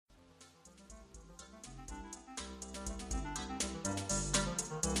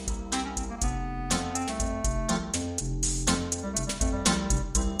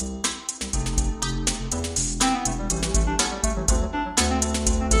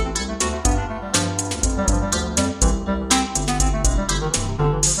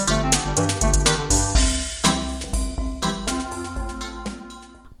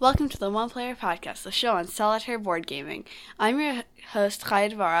Welcome to the One Player Podcast, the show on solitaire board gaming. I'm your host,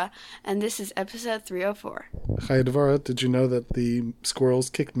 Chaya Devara, and this is episode 304. Chaya Devara, did you know that the squirrels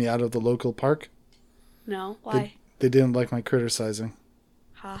kicked me out of the local park? No? Why? They didn't like my criticizing.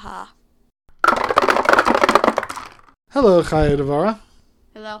 Ha ha. Hello, Chaya Devara.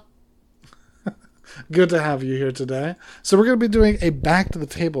 Hello. Good to have you here today. So we're going to be doing a Back to the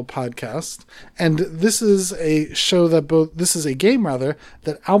Table podcast, and this is a show this is a game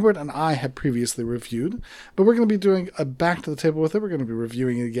that Albert and I had previously reviewed, but we're going to be doing a Back to the Table with it. We're going to be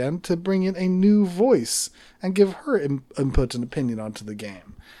reviewing it again to bring in a new voice and give her input and opinion onto the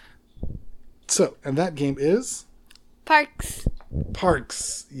game. So, and that game is? Parks.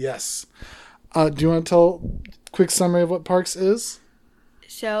 Parks, yes. Do you want to tell a quick summary of what Parks is?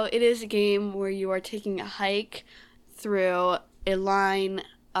 So it is a game where you are taking a hike through a line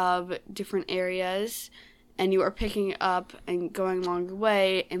of different areas, and you are picking up and going along the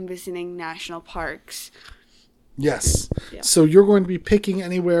way and visiting national parks. Yes. Yeah. So you're going to be picking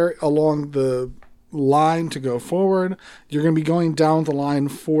anywhere along the line to go forward. You're going to be going down the line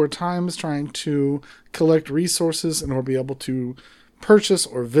 4 times, trying to collect resources in order to be able to purchase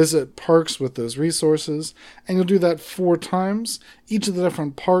or visit parks with those resources, and you'll do that 4 times. Each of the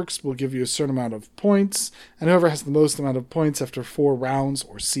different parks will give you a certain amount of points, and whoever has the most amount of points after 4 rounds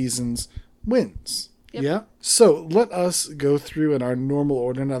or seasons wins. Yep. Yeah? So let us go through in our normal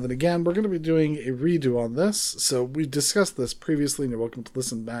order. Now that again, we're going to be doing a redo on this, so we discussed this previously, and you're welcome to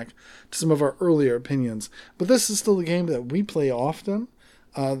listen back to some of our earlier opinions. But this is still a game that we play often,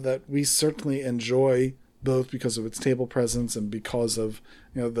 that we certainly enjoy, both because of its table presence and because of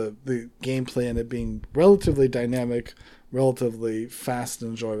the gameplay and it being relatively dynamic, relatively fast and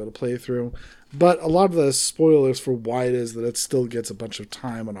enjoyable to play through. But a lot of the spoilers for why it is that it still gets a bunch of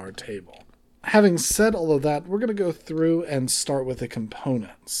time on our table. Having said all of that, we're going to go through and start with the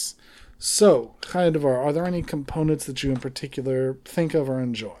components. So, Chaya Devara, are there any components that you in particular think of or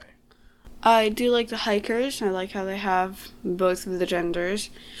enjoy? I do like the hikers. I like how they have both of the genders.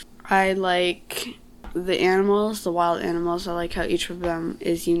 I like the animals, the wild animals. I like how each of them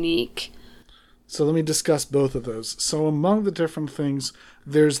is unique. So let me discuss both of those. So among the different things,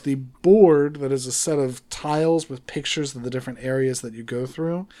 there's the board that is a set of tiles with pictures of the different areas that you go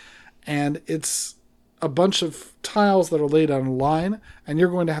through. And it's a bunch of tiles that are laid on a line, and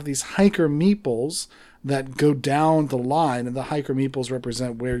you're going to have these hiker meeples that go down the line, and the hiker meeples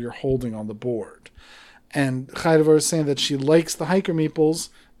represent where you're holding on the board. And Chaya Devara is saying that she likes the hiker meeples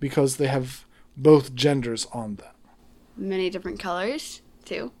because they have both genders on them. Many different colors,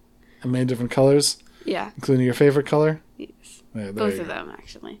 too. And many different colors? Yeah. Including your favorite color? Yes. Yeah, both of them,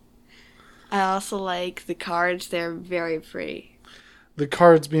 actually. I also like the cards. They're very pretty. The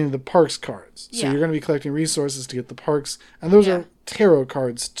cards being the parks cards. So Yeah. you're going to be collecting resources to get the parks. And those are tarot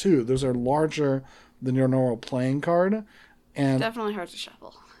cards, too. Those are larger than your normal playing card. And definitely hard to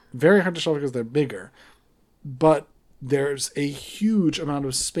shuffle. Very hard to shuffle because they're bigger. But there's a huge amount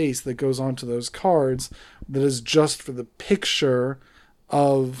of space that goes onto those cards that is just for the picture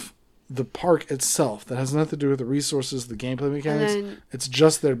of the park itself. That has nothing to do with the resources, the gameplay mechanics. It's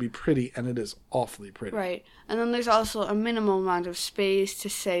just there to be pretty, and it is awfully pretty. Right. And then there's also a minimal amount of space to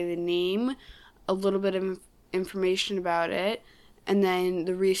say the name, a little bit of information about it, and then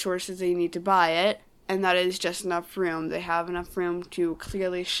the resources that you need to buy it, and that is just enough room. They have enough room to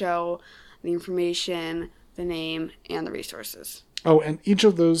clearly show the information, the name, and the resources. Oh, and each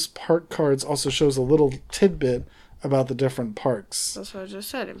of those park cards also shows a little tidbit about the different parks. That's what I just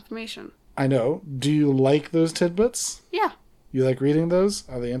said, information. I know. Do you like those tidbits? Yeah. You like reading those?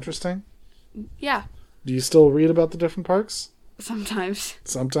 Are they interesting? Yeah. Do you still read about the different parks? Sometimes.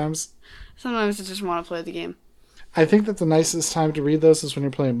 Sometimes? Sometimes I just want to play the game. I think that the nicest time to read those is when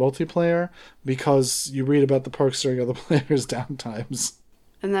you're playing multiplayer, because you read about the parks during other players' downtimes.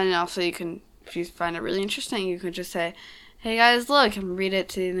 And then also you can, if you find it really interesting, you could just say, hey guys, look, and read it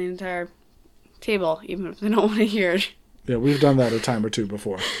to the entire table, even if they don't want to hear it. Yeah, we've done that a time or two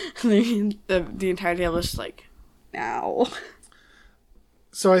before. the entire table is just like, now.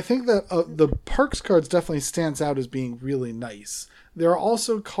 So I think that the parks cards definitely stands out as being really nice. There are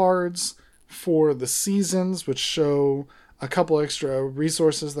also cards for the seasons, which show a couple extra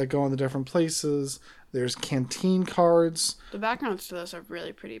resources that go in the different places. There's canteen cards. The backgrounds to those are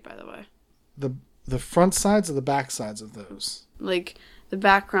really pretty, by the way. The front sides or the back sides of those? Like, the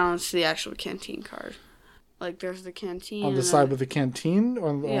backgrounds to the actual canteen card. Like, there's the canteen. On the side with the canteen or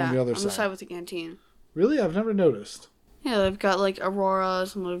on the other side? On the side with the canteen. Really? I've never noticed. Yeah, they've got, like,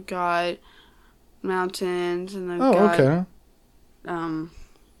 auroras, and they've got mountains, and they've got... okay.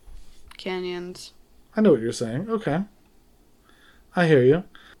 Canyons. I know what you're saying. Okay. I hear you.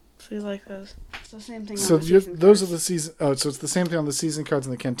 So you like those? It's the same thing. So on the season those cards, are the season. Oh, so it's the same thing on the season cards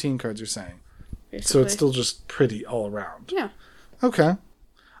and the canteen cards. You're saying. basically. So it's still just pretty all around. Yeah. Okay.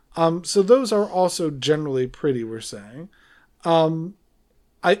 So those are also generally pretty. We're saying.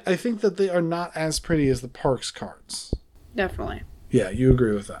 I think that they are not as pretty as the Parks cards. Definitely. Yeah, you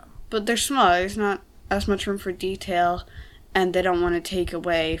agree with that. But they're small. There's not as much room for detail, and they don't want to take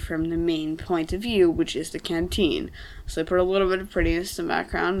away from the main point of view, which is the canteen. So they put a little bit of prettiness in the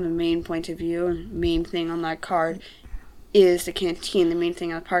background. The main point of view and main thing on that card is the canteen. The main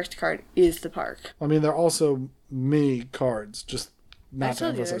thing on the Parks card is the park. I mean, they're also mini cards, just not to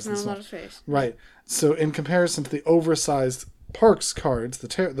emphasize there's this not a one. lot of space. Right. So in comparison to the oversized Parks cards,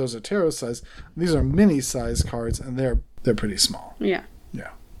 those are tarot size. These are mini size cards, and they're pretty small. Yeah.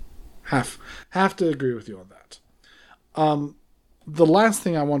 Yeah. Have to agree with you on that. The last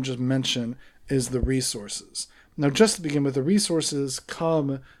thing I want to just mention is the resources. Now, just to begin with, the resources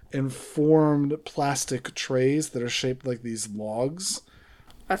come in formed plastic trays that are shaped like these logs.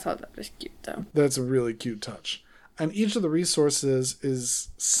 I thought that was cute, though. That's a really cute touch. And each of the resources is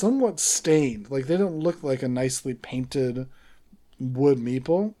somewhat stained. Like, they don't look like a nicely painted wood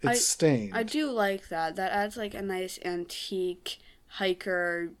meeple. It's stained. I do like that. That adds, like, a nice antique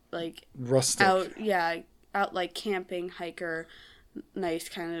hiker, like... rustic. Out like camping, hiker, nice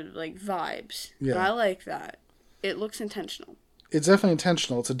kind of, like, vibes. Yeah. But I like that. It looks intentional. It's definitely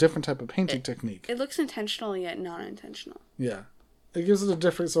intentional. It's a different type of painting technique. It looks intentional, yet not intentional. Yeah. It gives it a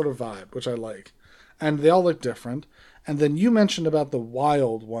different sort of vibe, which I like. And they all look different. And then you mentioned about the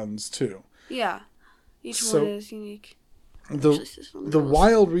wild ones, too. Yeah. Each one is unique. The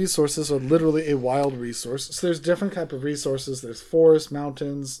wild resources are literally a wild resource. So there's different type of resources. There's forest,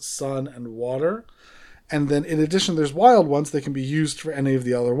 mountains, sun, and water. And then in addition, there's wild ones that can be used for any of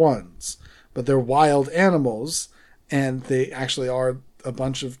the other ones. But they're wild animals, and they actually are a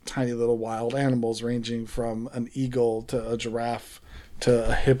bunch of tiny little wild animals ranging from an eagle to a giraffe to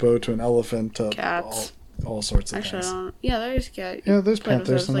a hippo to an elephant to cats. All sorts of Actually, things. I don't... Yeah, there's a cat. Yeah, there's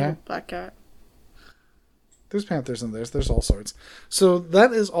panthers in like there. A black cat. There's panthers in there. There's all sorts. So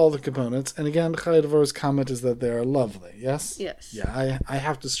that is all the components. And again, Khalidovor's comment is that they are lovely. Yes? Yes. Yeah, I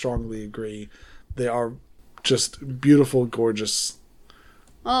have to strongly agree. They are just beautiful, gorgeous.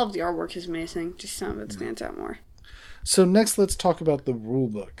 All of the artwork is amazing. Just some of it stands out more. So next, let's talk about the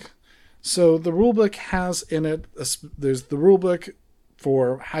rulebook. So the rulebook has in it, there's the rulebook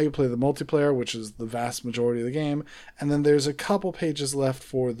for how you play the multiplayer, which is the vast majority of the game. And then there's a couple pages left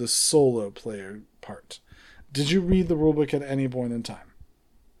for the solo player part. Did you read the rulebook at any point in time?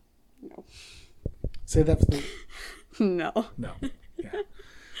 No. Say that for the... No. No. Yeah.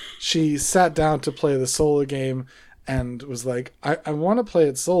 She sat down to play the solo game and was like, I want to play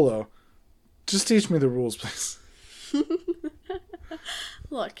it solo. Just teach me the rules, please.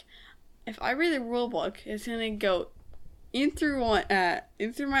 Look, if I read the rulebook, it's going to go in through my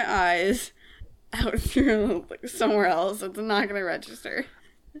eyes, out through somewhere else. It's not going to register.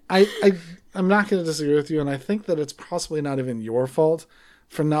 I'm not going to disagree with you, and I think that it's possibly not even your fault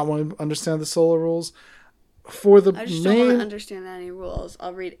for not wanting to understand the solo rules. For the I just don't want to understand any rules.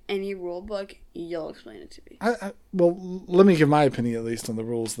 I'll read any rule book. You'll explain it to me. Well, let me give my opinion at least on the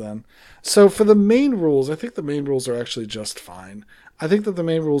rules then. So for the main rules, I think the main rules are actually just fine. I think that the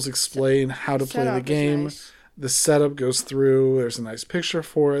main rules explain how to play the game. Nice. The setup goes through. There's a nice picture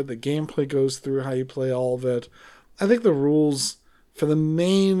for it. The gameplay goes through how you play all of it. I think the rules for the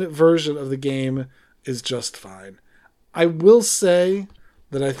main version of the game is just fine. I will say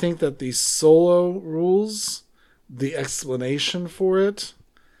that I think that the solo rules, the explanation for it,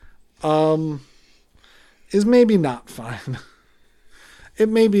 is maybe not fine. It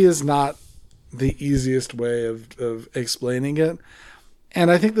maybe is not the easiest way of explaining it. And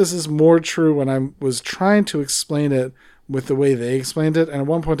I think this is more true when I was trying to explain it with the way they explained it. And at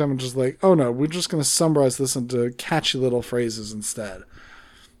one point I'm just like, oh no, we're just going to summarize this into catchy little phrases instead.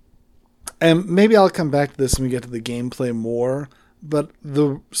 And maybe I'll come back to this when we get to the gameplay more. But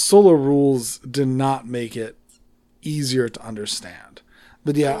the solo rules did not make it easier to understand.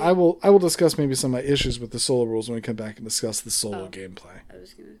 But yeah, I will discuss maybe some of my issues with the solo rules when we come back and discuss the solo gameplay. I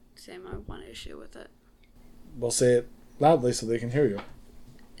was going to say my one issue with it. Well, say it loudly so they can hear you.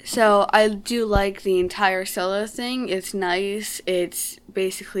 So I do like the entire solo thing. It's nice. It's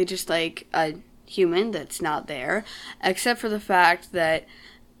basically just like a human that's not there, except for the fact that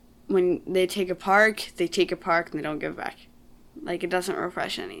when they take a park and they don't give back. Like, it doesn't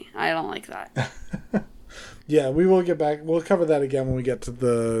refresh any. I don't like that. Yeah, we will get back. We'll cover that again when we get to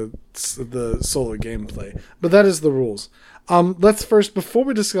the solo gameplay. But that is the rules. Let's first, before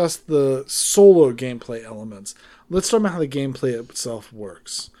we discuss the solo gameplay elements, let's talk about how the gameplay itself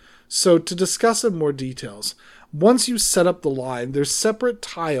works. So to discuss in more details, once you set up the line, there's separate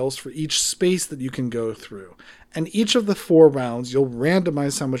tiles for each space that you can go through. And each of the 4 rounds, you'll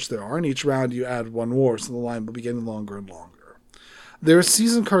randomize how much there are, and each round you add 1 more, so the line will be getting longer and longer. There are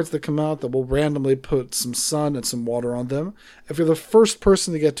season cards that come out that will randomly put some sun and some water on them. If you're the first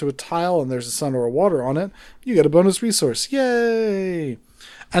person to get to a tile and there's a sun or a water on it, you get a bonus resource. Yay!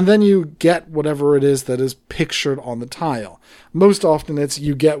 And then you get whatever it is that is pictured on the tile. Most often it's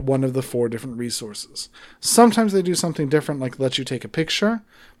you get one of the 4 different resources. Sometimes they do something different, like let you take a picture,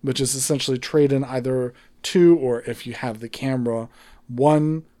 which is essentially trade in either 2, or if you have the camera,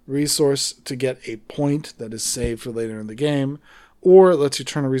 1 resource to get a point that is saved for later in the game. Or it lets you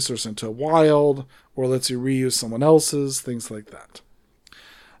turn a resource into a wild, or lets you reuse someone else's, things like that.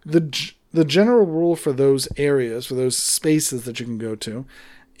 The general rule for those areas, for those spaces that you can go to,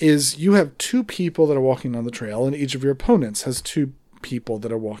 is you have 2 people that are walking down the trail, and each of your opponents has 2 people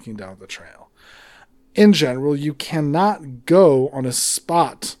that are walking down the trail. In general, you cannot go on a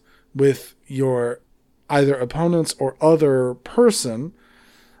spot with your either opponents or other person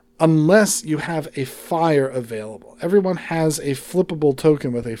unless you have a fire available. Everyone has a flippable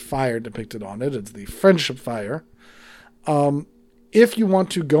token with a fire depicted on it. It's the friendship fire. If you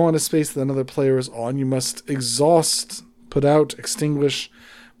want to go on a space that another player is on, you must extinguish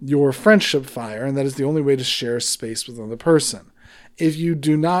your friendship fire, and that is the only way to share space with another person. If you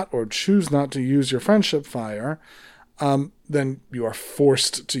do not or choose not to use your friendship fire, then you are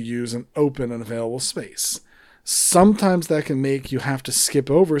forced to use an open and available space. Sometimes that can make you have to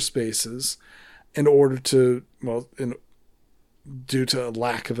skip over spaces in order to, due to a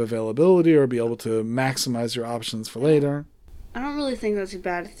lack of availability, or be able to maximize your options for later. I don't really think that's a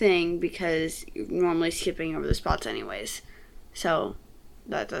bad thing because you're normally skipping over the spots anyways. So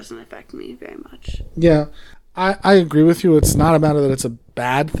that doesn't affect me very much. Yeah, I agree with you. It's not a matter that it's a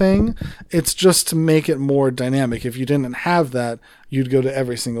bad thing. It's just to make it more dynamic. If you didn't have that, you'd go to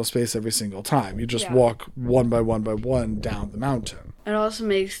every single space every single time. You just walk one by one down the mountain. It also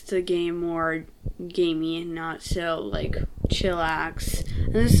makes the game more gamey and not so, chillax.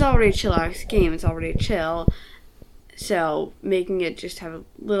 And this is already a chillax game. It's already chill. So making it just have a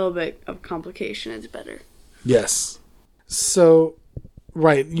little bit of complication is better. Yes. So,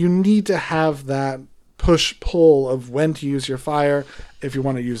 right, you need to have that push-pull of when to use your fire, if you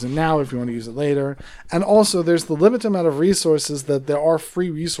want to use it now, if you want to use it later. And also, there's the limited amount of resources that there are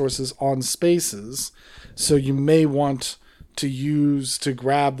free resources on spaces, so you may want to use to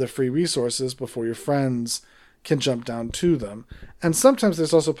grab the free resources before your friends can jump down to them. And sometimes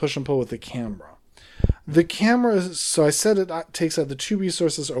there's also push and pull with the camera. The camera, so I said it takes either 2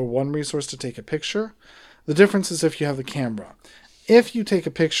 resources or 1 resource to take a picture. The difference is if you have the camera. If you take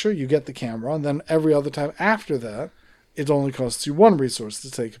a picture, you get the camera, and then every other time after that, it only costs you 1 resource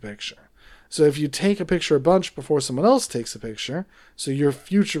to take a picture. So if you take a picture a bunch before someone else takes a picture, so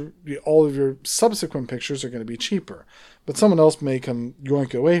all of your subsequent pictures are going to be cheaper. But someone else may come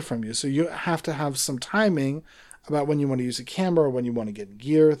yoink away from you. So you have to have some timing about when you want to use a camera, when you want to get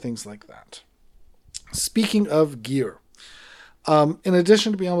gear, things like that. Speaking of gear, in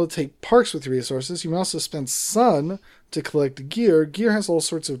addition to being able to take parks with resources, you can also spend sun to collect gear. Gear has all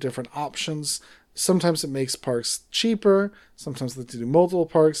sorts of different options. Sometimes it makes parks cheaper. Sometimes they do multiple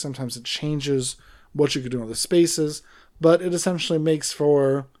parks. Sometimes it changes what you can do on the spaces. But it essentially makes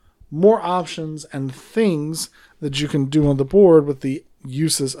for more options and things that you can do on the board with the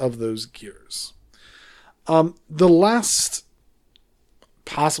uses of those gears. The last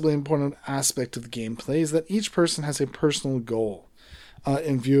possibly important aspect of the gameplay is that each person has a personal goal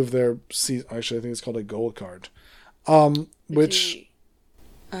in view of their season. Actually, I think it's called a goal card. Goal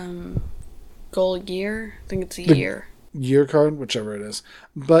gear? I think it's a year. Year card, whichever it is.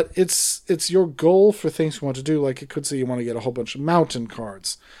 But it's your goal for things you want to do. Like it could say you want to get a whole bunch of mountain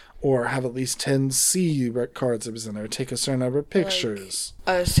cards, or have at least 10 sea cards that was in there, take a certain number of pictures.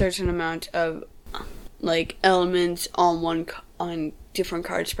 A certain amount of elements on different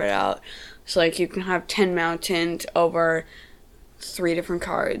cards spread out. So you can have 10 mountains over 3 different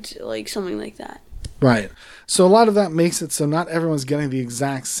cards, something like that. Right. So a lot of that makes it so not everyone's getting the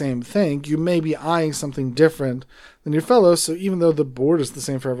exact same thing. You may be eyeing something different than your fellows, so even though the board is the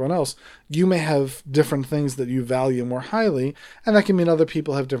same for everyone else, you may have different things that you value more highly, and that can mean other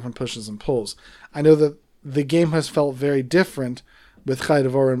people have different pushes and pulls. I know that the game has felt very different with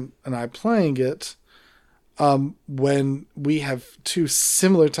Haidavor and I playing it when we have 2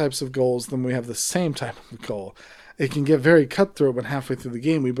 similar types of goals than we have the same type of goal. It can get very cutthroat when halfway through the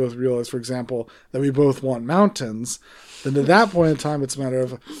game we both realize, for example, that we both want mountains. Then at that point in time, it's a matter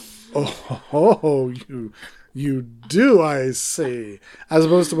of, You do, I see. As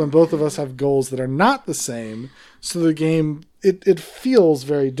opposed to when both of us have goals that are not the same, so the game, it feels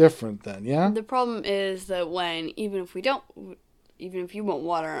very different then, yeah? The problem is that even if you want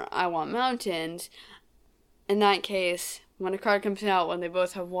water, I want mountains, in that case, when a card comes out, when they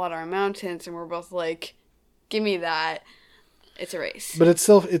both have water and mountains, and we're both like, give me that, it's a race. But it's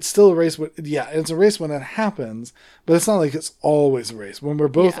still a race. It's a race when it happens, but it's not like it's always a race. When we're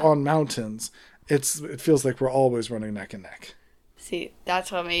both on mountains, it feels like we're always running neck and neck. See,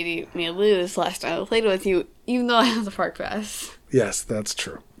 that's what made me lose last time I played with you, even though I have the park pass. Yes, that's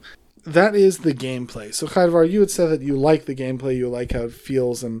true. That is the gameplay. So, Khadvar, you had said that you like the gameplay, you like how it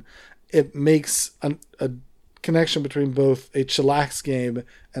feels, and it makes a connection between both a chillax game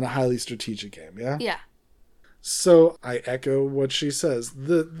and a highly strategic game, yeah? Yeah. So I echo what she says.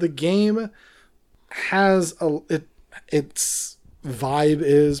 The game has its vibe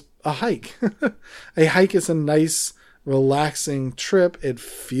is a hike. A hike is a nice, relaxing trip. It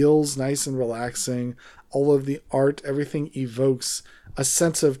feels nice and relaxing. All of the art, everything evokes a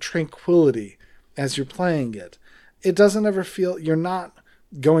sense of tranquility as you're playing it. It doesn't ever feel, you're not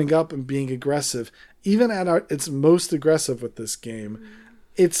going up and being aggressive. Even at its most aggressive with this game,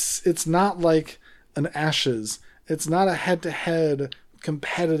 it's not like an Ashes. It's not a head-to-head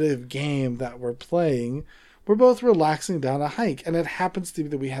competitive game that we're playing. We're both relaxing down a hike, and it happens to be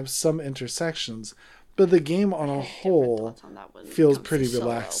that we have some intersections, but the game on a whole feels pretty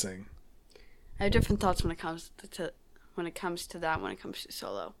relaxing. I have different thoughts when it comes to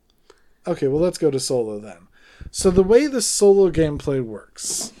solo. Okay, well, let's go to solo then. So the way the solo gameplay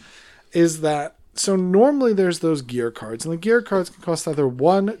works is that, so normally there's those gear cards, and the gear cards can cost either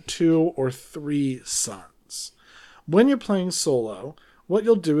 1, 2, or 3 suns. When you're playing solo, what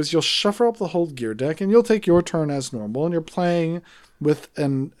you'll do is you'll shuffle up the whole gear deck, and you'll take your turn as normal, and you're playing with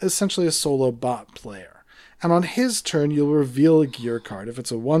essentially a solo bot player. And on his turn, you'll reveal a gear card. If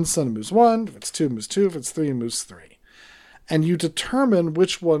it's a 1 sun, it moves 1. If it's 2, it moves 2. If it's 3, it moves 3. And you determine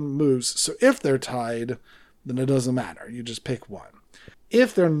which one moves. So if they're tied, then it doesn't matter. You just pick one.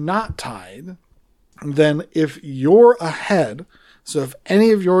 If they're not tied, then if you're ahead, so if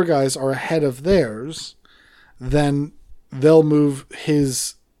any of your guys are ahead of theirs, then they'll move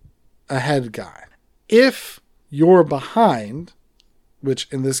his ahead guy. If you're behind, which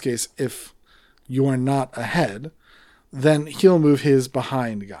in this case, if you're not ahead, then he'll move his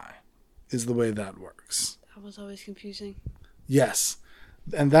behind guy, is the way that works. That was always confusing. Yes.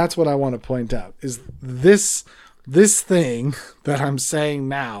 And that's what I want to point out, is this thing that I'm saying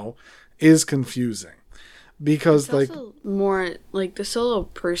now is confusing. Because it's also more like the solo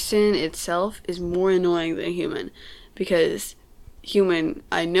person itself is more annoying than human, because human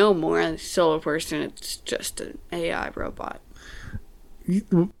I know more, solo person it's just an AI robot.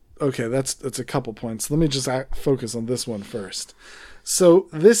 Okay, that's a couple points. Let me just focus on this one first. So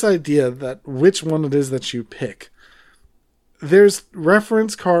this idea that which one it is that you pick, there's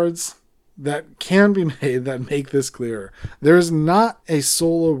reference cards that can be made that make this clearer. There is not a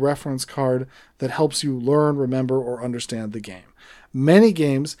solo reference card that helps you learn, remember, or understand the game. Many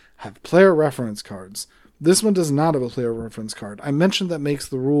games have player reference cards. This one does not have a player reference card. I mentioned that makes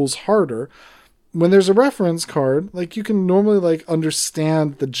the rules harder. When there's a reference card, like you can normally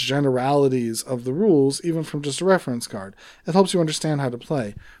understand the generalities of the rules, even from just a reference card. It helps you understand how to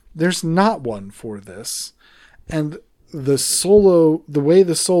play. There's not one for this. And the way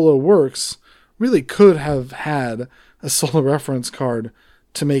the solo works really could have had a solo reference card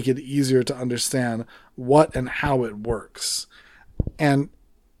to make it easier to understand what and how it works. And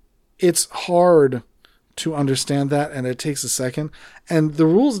it's hard to understand that, and it takes a second. And the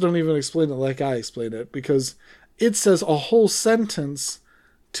rules don't even explain it like I explained it, because it says a whole sentence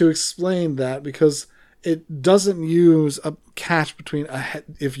to explain that, because it doesn't use a catch between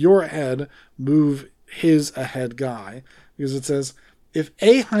if you're ahead, move his ahead guy, because it says if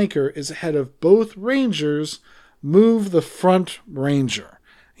a hiker is ahead of both rangers, move the front ranger.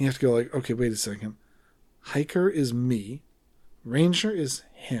 And you have to go okay, wait a second. Hiker is me. Ranger is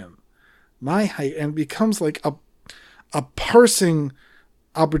him. My height, and it becomes a parsing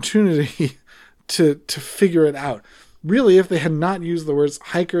opportunity to figure it out. Really, if they had not used the words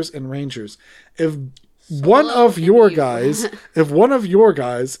hikers and rangers, if one of your guys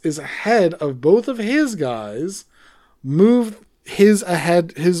is ahead of both of his guys, move his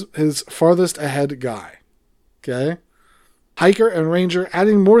farthest ahead guy. Okay? Hiker and ranger,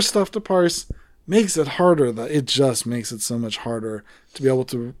 adding more stuff to parse makes it harder. It just makes it so much harder to be able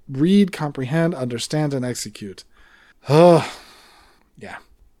to read, comprehend, understand, and execute. Yeah.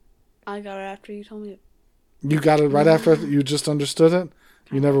 I got it after you told me it. You got it right after you just understood it?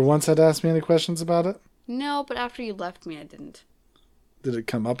 You never once had to ask me any questions about it? No, but after you left me, I didn't. Did it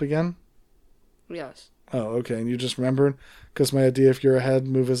come up again? Yes. Oh, okay. And you just remembered? Because my idea, if you're ahead,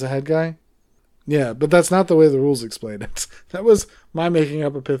 move as a head guy? Yeah, but that's not the way the rules explain it. That was my making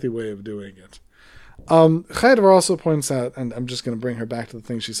up a pithy way of doing it. Heidever also points out, and I'm just going to bring her back to the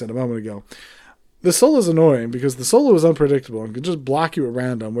thing she said a moment ago, the solo is annoying because the solo is unpredictable and can just block you at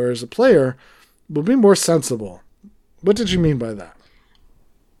random, whereas a player will be more sensible. What did you mean by that?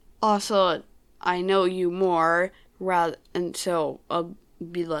 Also, I know you more, and so I'll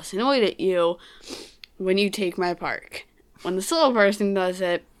be less annoyed at you when you take my park. When the solo person does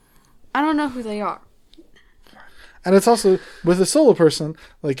it, I don't know who they are. And it's also, with a solo person,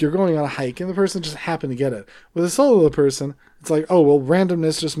 like you're going on a hike and the person just happened to get it. With a solo person, it's like, oh, well,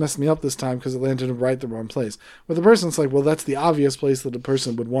 randomness just messed me up this time because it landed in the wrong place. With a person, it's like, well, that's the obvious place that a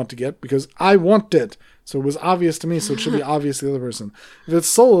person would want to get because I want it. So it was obvious to me, so it should be obvious to the other person. If it's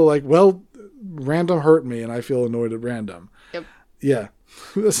solo, like, well, random hurt me and I feel annoyed at random. Yep. Yeah.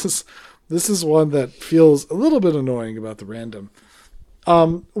 This is one that feels a little bit annoying about the random.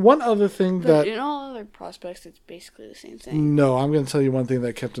 One other thing but in all other prospects, it's basically the same thing. No, I'm going to tell you one thing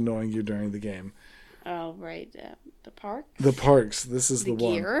that kept annoying you during the game. Oh, right. The park? The parks. This is the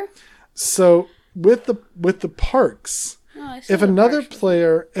one. The gear? So with the parks, if another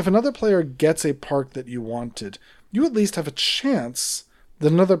player gets a park that you wanted, you at least have a chance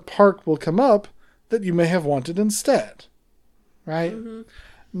that another park will come up that you may have wanted instead. Right? Mm-hmm.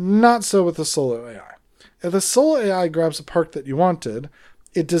 Not so with the solo AI. If the solo AI grabs a park that you wanted,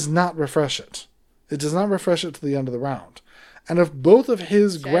 it does not refresh it. It does not refresh it to the end of the round. And if both of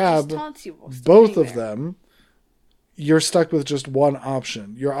his grab both of them, you're stuck with just one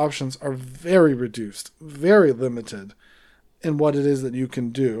option. Your options are very reduced, very limited in what it is that you can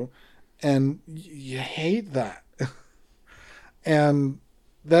do. And you hate that. And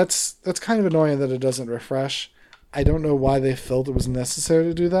that's kind of annoying that it doesn't refresh. I don't know why they felt it was necessary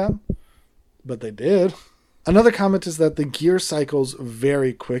to do that, but they did. Another comment is that the gear cycle's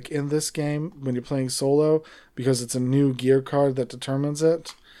very quick in this game when you're playing solo because it's a new gear card that determines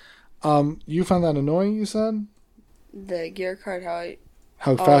it. You found that annoying, you said? The gear card,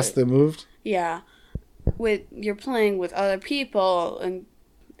 how fast they moved? Yeah. You're playing with other people and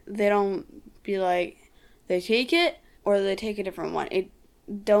they don't be like, they take it or they take a different one.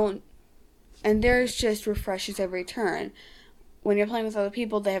 And theirs just refreshes every turn. When you're playing with other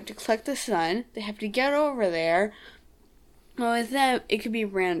people, they have to collect the sun. They have to get over there. Well, with them, it could be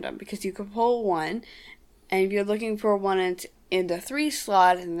random because you could pull one, and if you're looking for one in the 3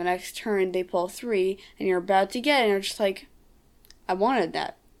 slot, and the next turn they pull 3, and you're about to get it, and you're just like, I wanted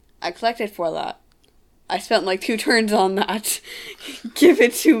that. I collected for that. I spent like 2 turns on that. Give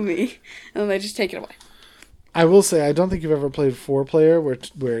it to me. And they just take it away. I will say, I don't think you've ever played 4-player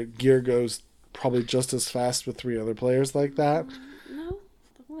where gear goes probably just as fast with 3 other players like that. No,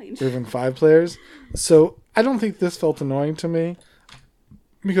 or even 5 players. So I don't think this felt annoying to me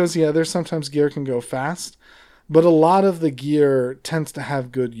because there's sometimes gear can go fast, but a lot of the gear tends to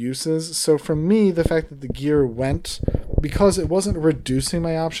have good uses. So for me, the fact that the gear went, because it wasn't reducing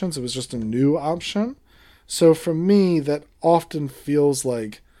my options, it was just a new option. So for me, that often feels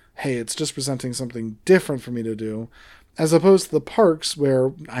like, hey, it's just presenting something different for me to do, as opposed to the parks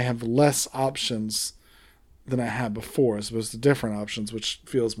where I have less options than I had before, as opposed to different options, which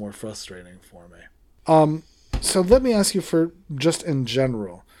feels more frustrating for me. So let me ask you, for just in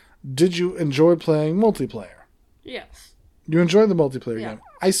general, did you enjoy playing multiplayer? Yes. You enjoyed the multiplayer game.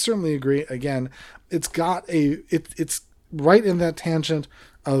 I certainly agree. Again, it's right in that tangent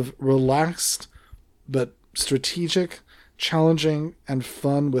of relaxed but strategic, challenging, and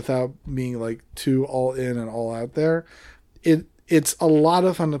fun without being like too all in and all out there. It's a lot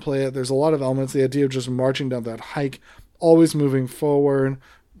of fun to play it. There's a lot of elements. The idea of just marching down that hike, always moving forward,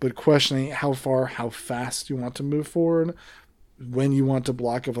 but questioning how far, how fast you want to move forward, when you want to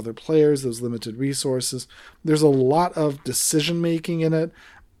block off other players, those limited resources. There's a lot of decision making in it,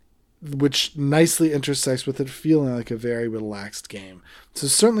 which nicely intersects with it feeling like a very relaxed game. So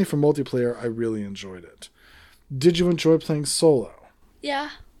certainly for multiplayer, I really enjoyed it. Did you enjoy playing solo?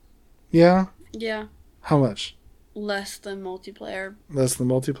 Yeah. Yeah? Yeah. How much? Less than multiplayer. Less than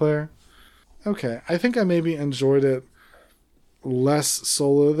multiplayer? Okay. I think I maybe enjoyed it less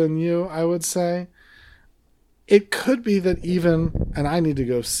solo than you, I would say. It could be that even, and I need to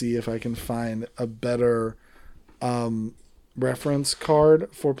go see if I can find a better reference card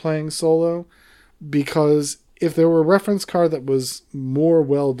for playing solo, because if there were a reference card that was more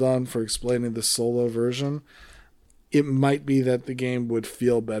well done for explaining the solo version, it might be that the game would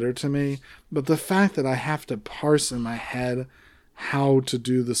feel better to me. But the fact that I have to parse in my head how to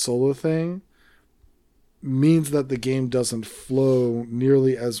do the solo thing means that the game doesn't flow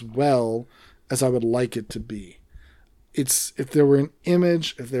nearly as well as I would like it to be. If there were an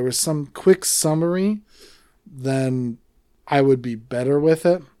image, if there was some quick summary, then I would be better with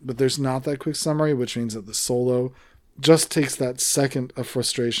it. But there's not that quick summary, which means that the solo just takes that second of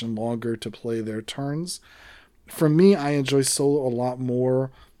frustration longer to play their turns. For me, I enjoy solo a lot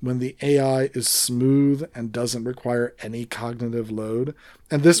more when the AI is smooth and doesn't require any cognitive load.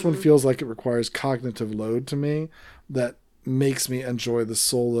 And this one feels like it requires cognitive load to me that makes me enjoy the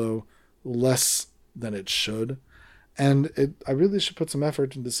solo less than it should. And I really should put some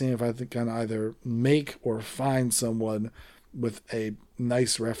effort into seeing if I can either make or find someone with a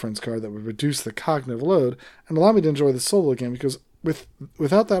nice reference card that would reduce the cognitive load and allow me to enjoy the solo game, because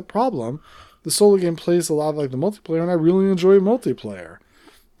without that problem, the solo game plays a lot like the multiplayer, and I really enjoy multiplayer.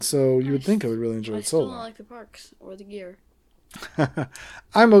 So you would think I would really enjoy it solo. I still don't like the parks or the gear.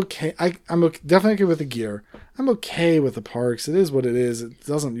 I'm okay. I'm okay, definitely okay with the gear. I'm okay with the parks. It is what it is. It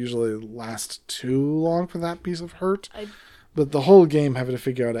doesn't usually last too long for that piece of hurt. But the whole game having to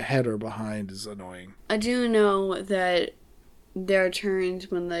figure out ahead or behind is annoying. I do know that there are turns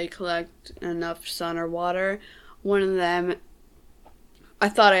when they collect enough sun or water. One of them, I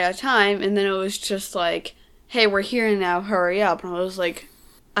thought I had time, and then it was just like, hey, we're here now, hurry up. And I was like,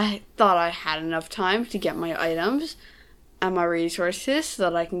 I thought I had enough time to get my items and my resources so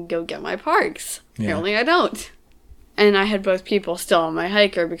that I can go get my parks. Yeah. Apparently I don't. And I had both people still on my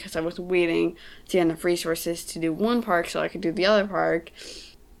hiker because I was waiting to get enough resources to do one park so I could do the other park.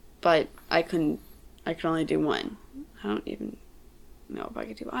 But I could only do one. I don't even know if I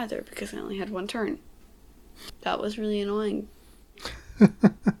could do either because I only had one turn. That was really annoying.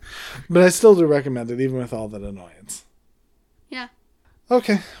 But I still do recommend it, even with all that annoyance. Yeah.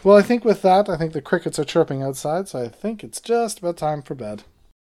 Okay, well, I think with that, I think the crickets are chirping outside, so I think it's just about time for bed.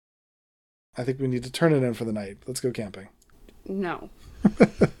 I think we need to turn it in for the night. Let's go camping. No.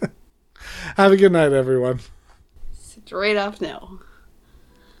 Have a good night, everyone. Straight up no.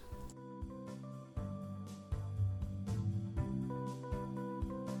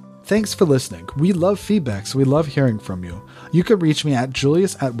 Thanks for listening. We love feedback, so we love hearing from you. You can reach me at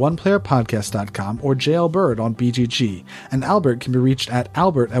julius@oneplayerpodcast.com or JLBird on BGG, and Albert can be reached at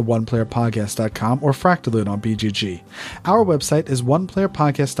albert@oneplayerpodcast.com or Fractalute on BGG. Our website is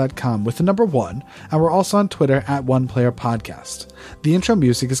oneplayerpodcast.com with the number 1, and we're also on Twitter at oneplayerpodcast. The intro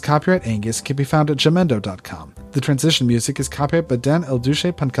music is copyright Angus, can be found at jamendo.com. The transition music is copyright by Dan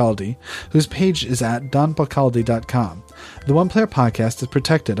Elduce Pancaldi, whose page is at donpancaldi.com. The One Player Podcast is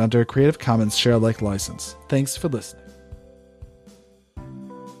protected under a Creative Commons share-alike license. Thanks for listening.